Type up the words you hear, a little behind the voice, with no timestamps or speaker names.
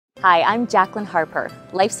Hi, I'm Jaclyn Harper,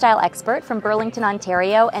 lifestyle expert from Burlington,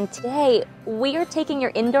 Ontario, and today we are taking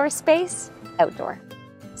your indoor space outdoor.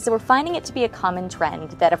 So we're finding it to be a common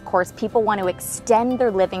trend that, of course, people want to extend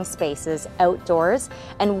their living spaces outdoors,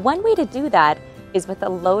 and one way to do that is with a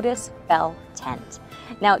Lotus Belle tent.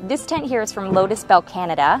 Now, this tent here is from Lotus Belle,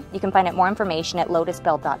 Canada. You can find out more information at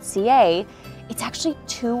lotusbelle.ca. It's actually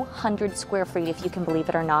 200 square feet, if you can believe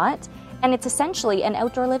it or not. And it's essentially an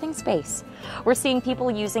outdoor living space. We're seeing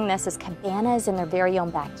people using this as cabanas in their very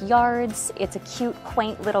own backyards. It's a cute,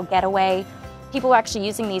 quaint little getaway. People are actually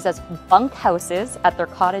using these as bunk houses at their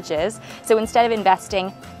cottages. So instead of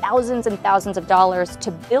investing thousands and thousands of dollars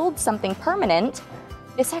to build something permanent,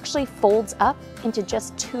 this actually folds up into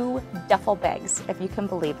just 2 duffel bags, if you can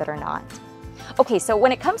believe it or not. Okay, so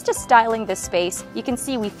when it comes to styling this space, you can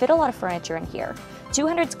see we fit a lot of furniture in here.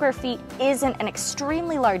 200 square feet isn't an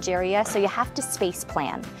extremely large area, so you have to space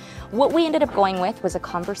plan. What we ended up going with was a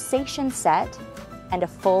conversation set and a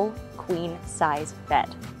full queen size bed.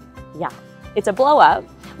 Yeah, it's a blow up.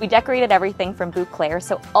 We decorated everything from Bouclair,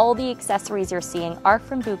 so all the accessories you're seeing are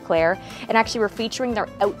from Bouclair, and actually we're featuring their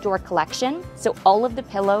outdoor collection, so all of the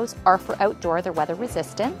pillows are for outdoor, they're weather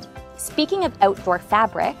resistant. Speaking of outdoor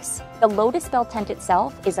fabrics, the Lotus Belle tent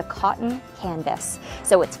itself is a cotton canvas.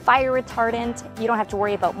 So it's fire retardant, you don't have to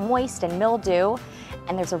worry about moist and mildew,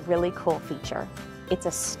 and there's a really cool feature. It's a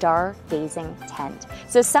stargazing tent.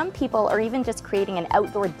 So some people are even just creating an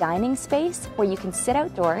outdoor dining space where you can sit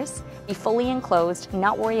outdoors, be fully enclosed,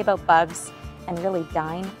 not worry about bugs, and really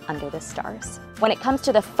dine under the stars. When it comes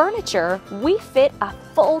to the furniture, we fit a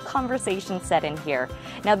full conversation set in here.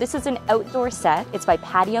 Now this is an outdoor set, it's by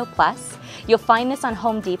Patio Plus. You'll find this on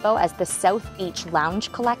Home Depot as the South Beach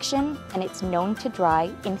Lounge Collection, and it's known to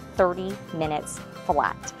dry in 30 minutes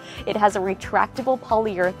flat. It has a retractable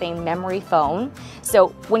polyurethane memory foam, so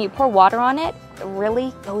when you pour water on it, it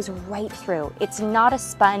really goes right through. It's not a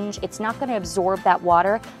sponge, it's not going to absorb that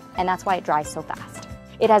water, and that's why it dries so fast.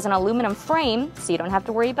 It has an aluminum frame, so you don't have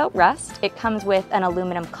to worry about rust. It comes with an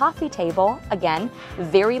aluminum coffee table, again,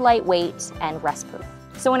 very lightweight and rust-proof.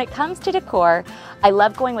 So when it comes to decor, I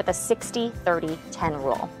love going with a 60-30-10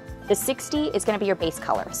 rule. The 60 is going to be your base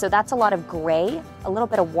color, so that's a lot of gray, a little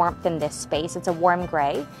bit of warmth in this space. It's a warm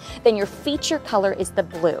gray. Then your feature color is the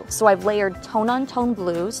blue, so I've layered tone-on-tone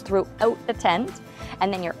blues throughout the tent,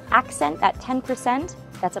 and then your accent at 10%,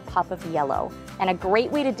 that's a pop of yellow. And a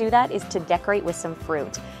great way to do that is to decorate with some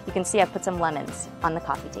fruit. You can see I put some lemons on the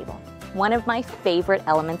coffee table. One of my favorite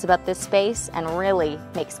elements about this space, and really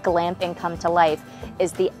makes glamping come to life,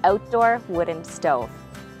 is the outdoor wooden stove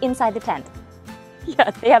inside the tent.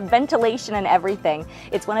 Yeah, they have ventilation and everything.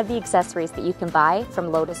 It's one of the accessories that you can buy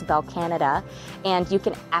from Lotus Belle, Canada, and you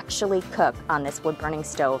can actually cook on this wood-burning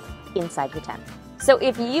stove inside your tent. So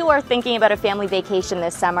if you are thinking about a family vacation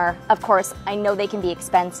this summer, of course, I know they can be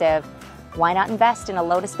expensive. Why not invest in a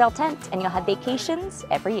Lotus Belle tent and you'll have vacations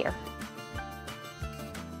every year?